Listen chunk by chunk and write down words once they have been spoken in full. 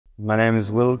My name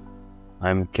is Will.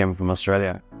 I came from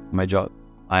Australia. My job,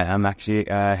 I am actually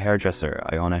a hairdresser.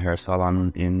 I own a hair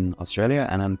salon in Australia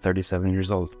and I'm 37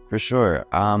 years old. For sure.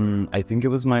 I think it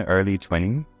was my early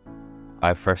 20s.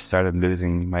 I first started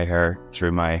losing my hair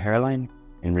through my hairline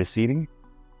in receding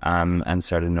and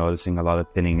started noticing a lot of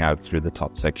thinning out through the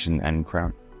top section and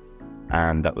crown.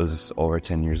 And that was over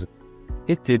 10 years ago.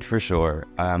 It did for sure.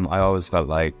 I always felt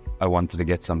like I wanted to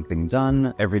get something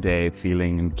done every day,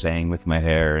 feeling and playing with my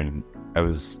hair, and I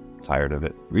was tired of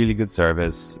it. Really good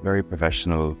service, very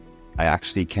professional. I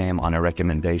actually came on a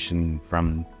recommendation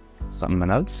from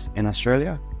someone else in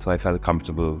Australia, so I felt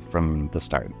comfortable from the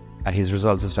start. And his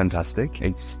result is fantastic.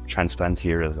 It's Transplant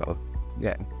here as well.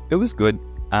 Yeah, it was good.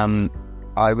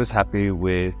 I was happy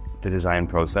with the design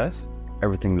process.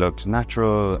 Everything looked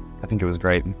natural. I think it was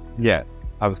great. Yeah,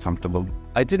 I was comfortable.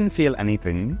 I didn't feel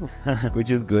anything,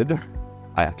 which is good.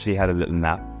 I actually had a little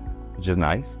nap, which is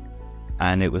nice.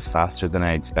 And it was faster than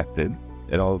I expected.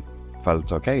 It all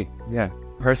felt okay. Yeah.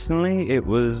 Personally, it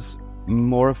was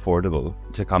more affordable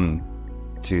to come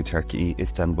to Turkey,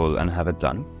 Istanbul, and have it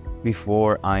done.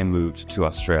 Before I moved to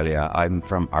Australia, I'm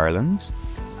from Ireland.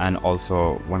 And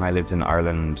also, when I lived in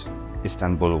Ireland,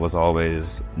 Istanbul was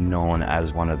always known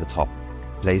as one of the top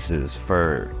places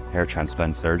for hair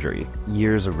transplant surgery.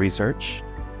 Years of research,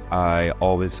 I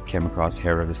always came across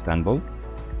Hair of Istanbul.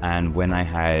 And when I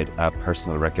had a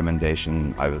personal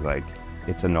recommendation, I was like,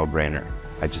 it's a no-brainer.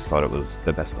 I just thought it was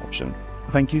the best option.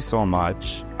 Thank you so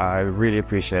much. I really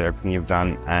appreciate everything you've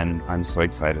done, and I'm so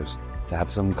excited to have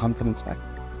some confidence back.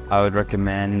 I would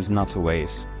recommend not to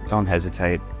wait. Don't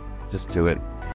hesitate. Just do it.